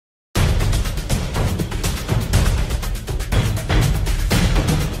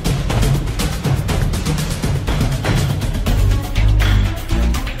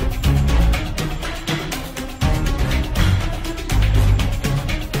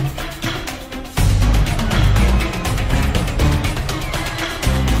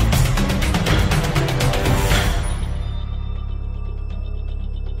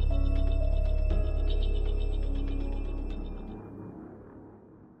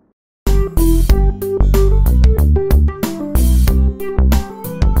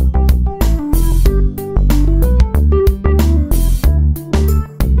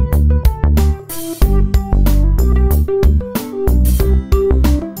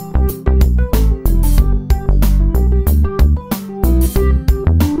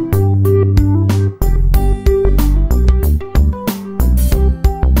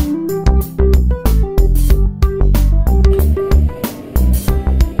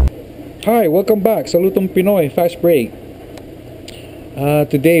Hi, welcome back sa Lutong Pinoy Fast Break.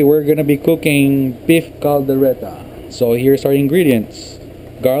 Today we're gonna be cooking beef caldereta. So here's our ingredients: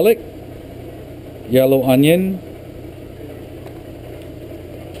 garlic, yellow onion,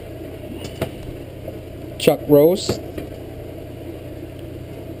 chuck roast,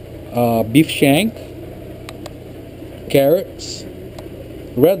 beef shank, carrots,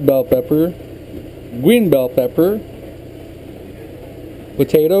 red bell pepper, green bell pepper,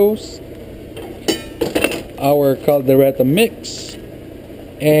 potatoes, our caldereta mix,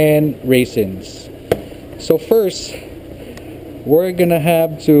 and raisins. So first, we're gonna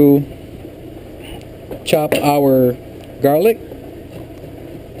have to chop our garlic.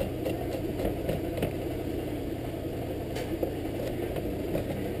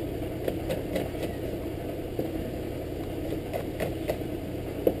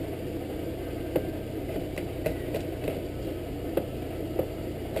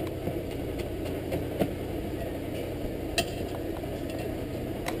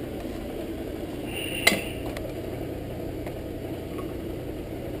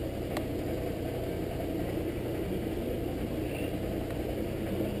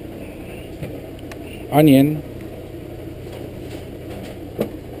 Onion,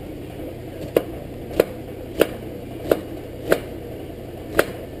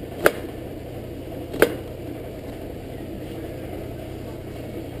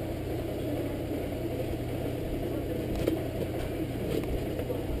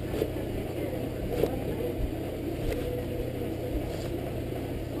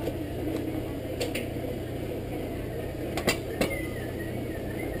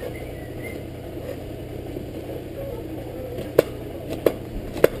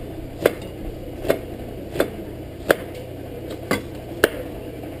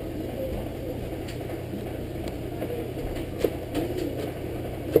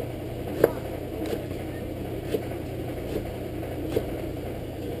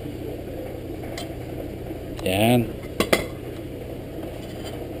 yan.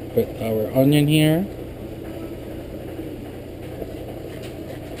 Put our onion here.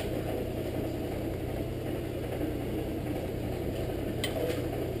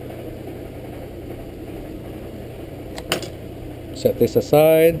 Set this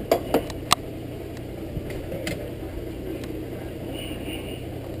aside.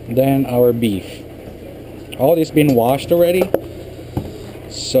 Then our beef. All this been washed already.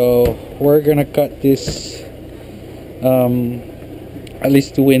 So we're gonna cut this at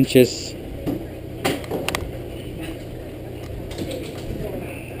least 2 inches.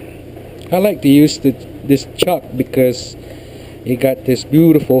 I like to use this chuck because it got this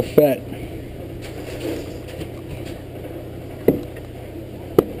beautiful fat.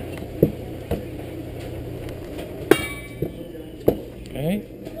 Okay,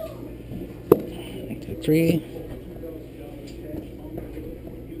 1, 2, 3.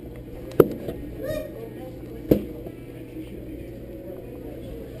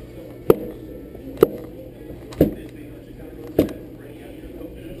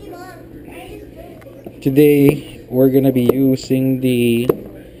 Today we're gonna be using the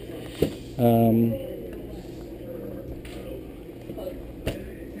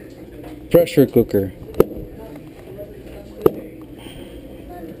pressure cooker.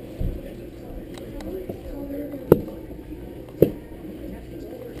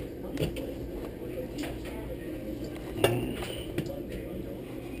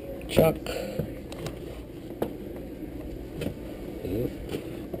 Chuck.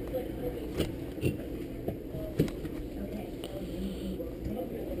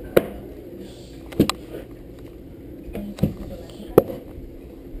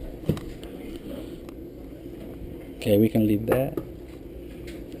 Okay, we can leave that.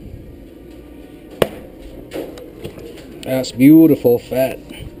 That's beautiful fat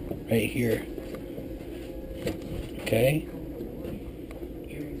right here. Okay.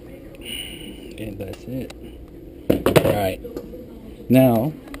 Okay, that's it. Alright.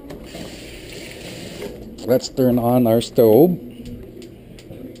 Now, let's turn on our stove.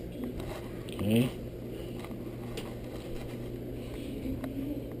 Okay.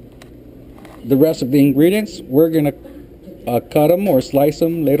 The rest of the ingredients, we're gonna cut them or slice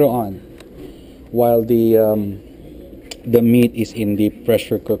them later on, while the meat is in the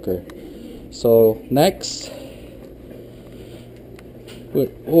pressure cooker. So next,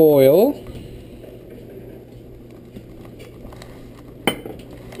 put oil.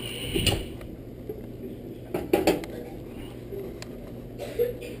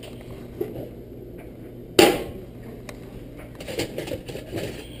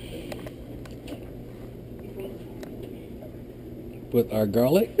 Put our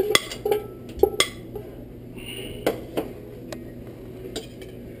garlic.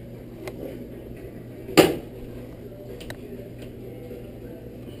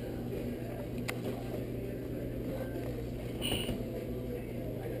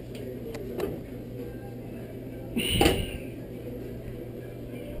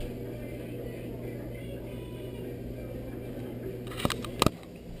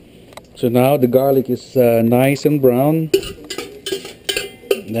 So now the garlic is nice and brown.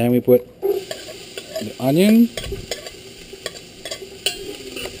 Then we put the onion.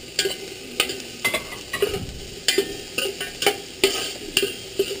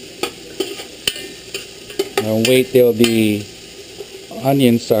 And wait till the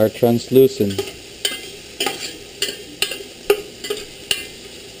onions are translucent.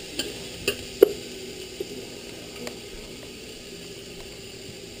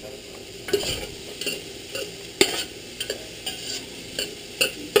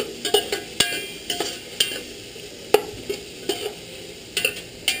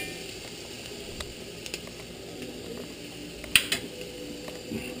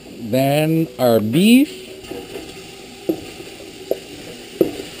 Then our beef.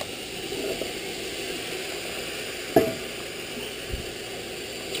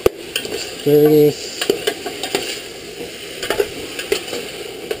 Stir this.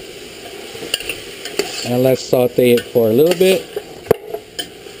 And let's saute it for a little bit.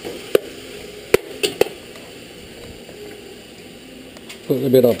 Put a little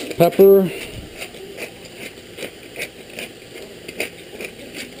bit of pepper.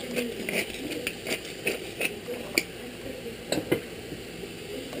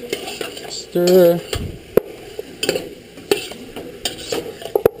 Stir.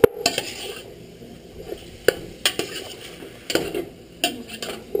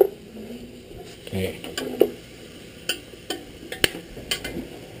 Okay.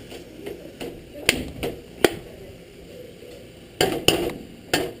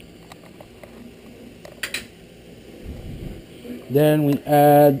 Then we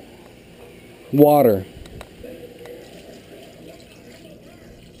add water.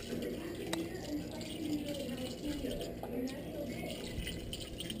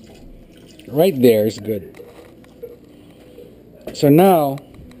 Right there is good. So now,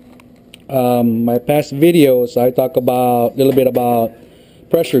 my past videos, I talk about a little bit about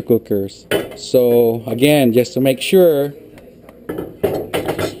pressure cookers. So again, just to make sure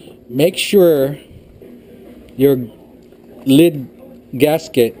your lid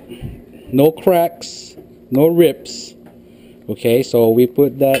gasket, no cracks, no rips. Okay, so we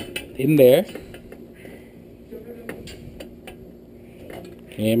put that in there.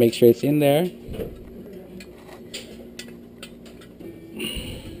 Okay, make sure it's in there.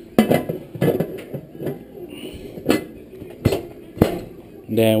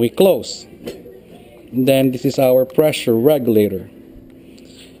 Then we close. Then this is our pressure regulator.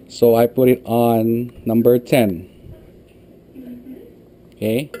 So I put it on number 10.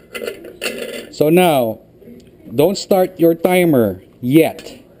 Okay. So now, don't start your timer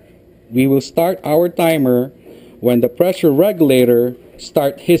yet. We will start our timer when the pressure regulator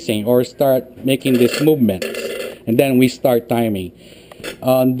start hissing or start making this movement, and then we start timing.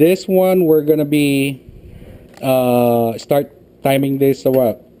 On this one, we're gonna be start timing this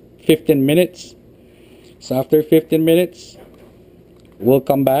about 15 minutes. So after 15 minutes, we'll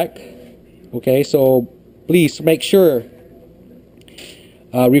come back. Okay, so please make sure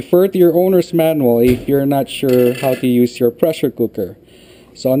refer to your owner's manual if you're not sure how to use your pressure cooker.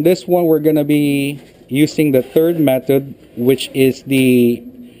 So on this one, we're gonna be using the third method, which is the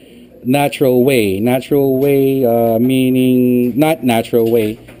natural way. Natural way meaning not natural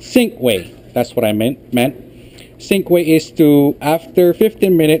way, sink way. That's what I meant. Sink way is to, after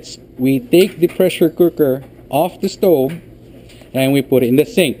 15 minutes, we take the pressure cooker off the stove and we put it in the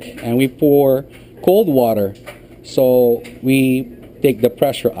sink and we pour cold water so we take the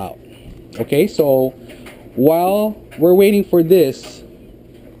pressure out. Okay, so while we're waiting for this,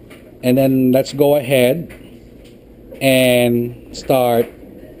 and then let's go ahead and start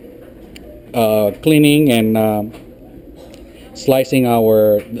cleaning and slicing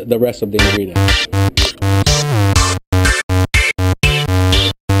the rest of the ingredients.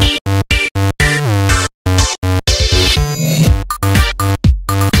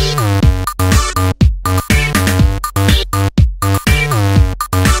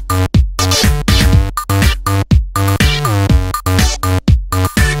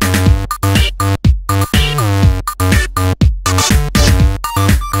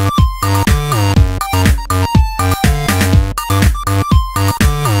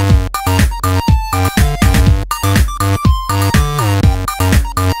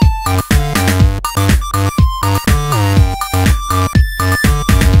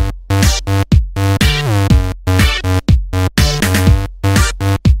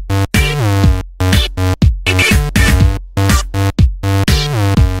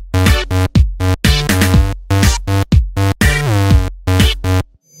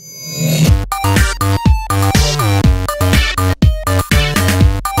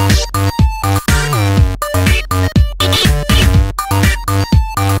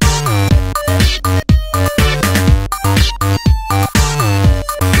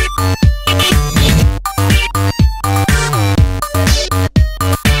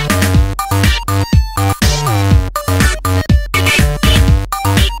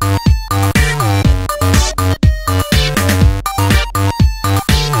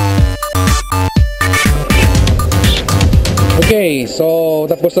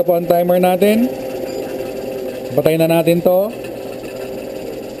 tapos na po ang timer natin. Patayin na natin to.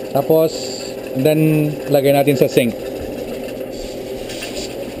 Tapos, then, lagay natin sa sink.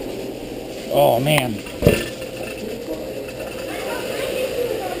 Oh, man.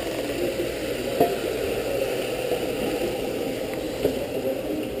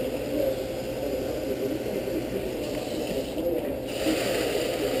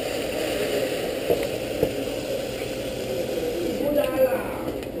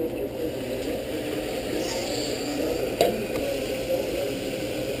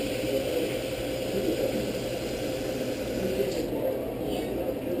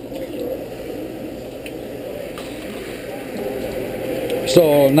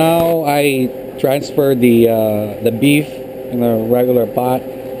 So now I transfer the beef in a regular pot.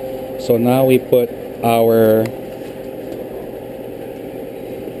 So now we put our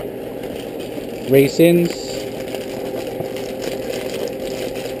raisins,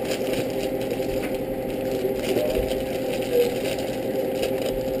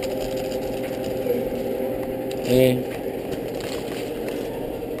 okay,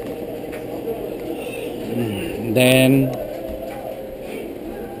 then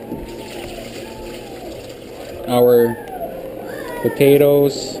our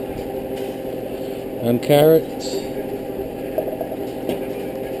potatoes and carrots.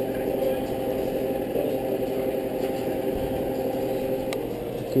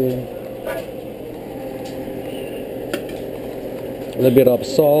 Okay. A little bit of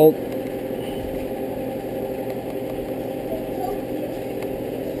salt.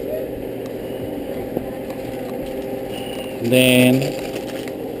 Then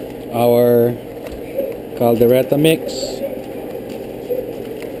our Kaldereta mix.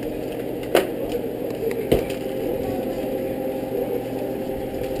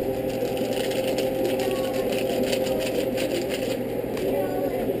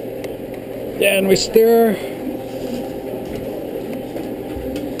 Then we stir.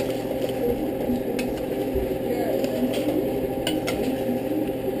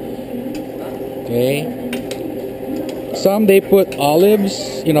 Okay. Some they put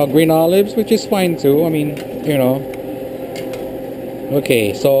olives, you know, green olives, which is fine too. I mean, you know.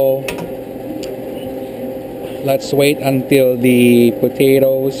 Okay, so let's wait until the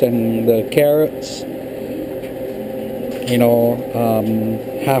potatoes and the carrots, you know,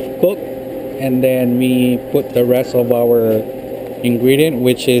 half cooked, and then we put the rest of our ingredient,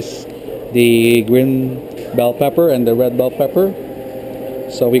 which is the green bell pepper and the red bell pepper.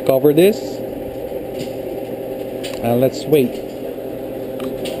 So we cover this and let's wait.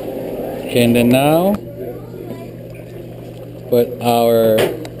 Okay, and then now put our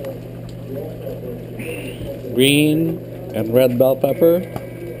green and red bell pepper.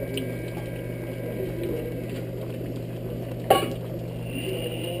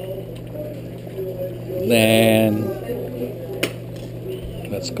 Then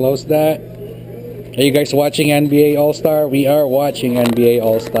let's close that. Are you guys watching NBA All-Star? We are watching NBA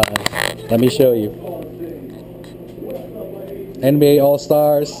All-Star. Let me show you. NBA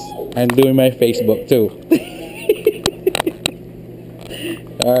All-Stars. I'm doing my Facebook too.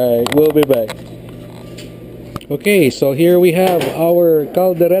 Alright, we'll be back. Okay, so here we have our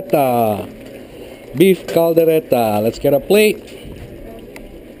caldereta. Beef caldereta. Let's get a plate.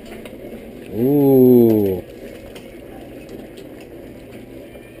 Ooh.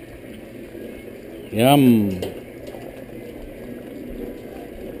 Yum.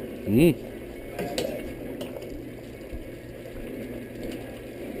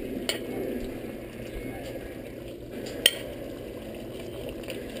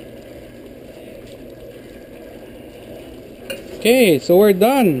 Okay, so we're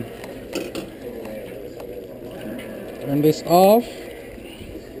done. Turn this off.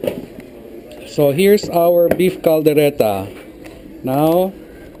 So here's our beef caldereta. Now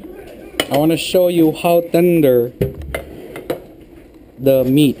I want to show you how tender the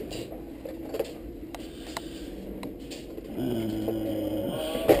meat.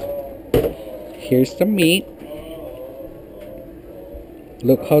 Here's the meat.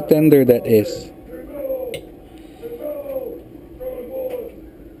 Look how tender that is.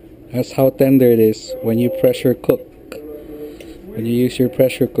 That's how tender it is when you pressure cook. When you use your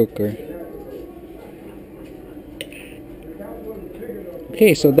pressure cooker.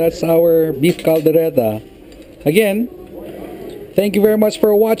 Okay, so that's our beef caldereta. Again, thank you very much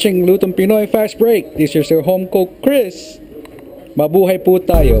for watching Lutong Pinoy Fast Break. This is your home cook, Chris. Mabuhay po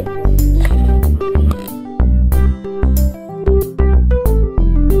tayo.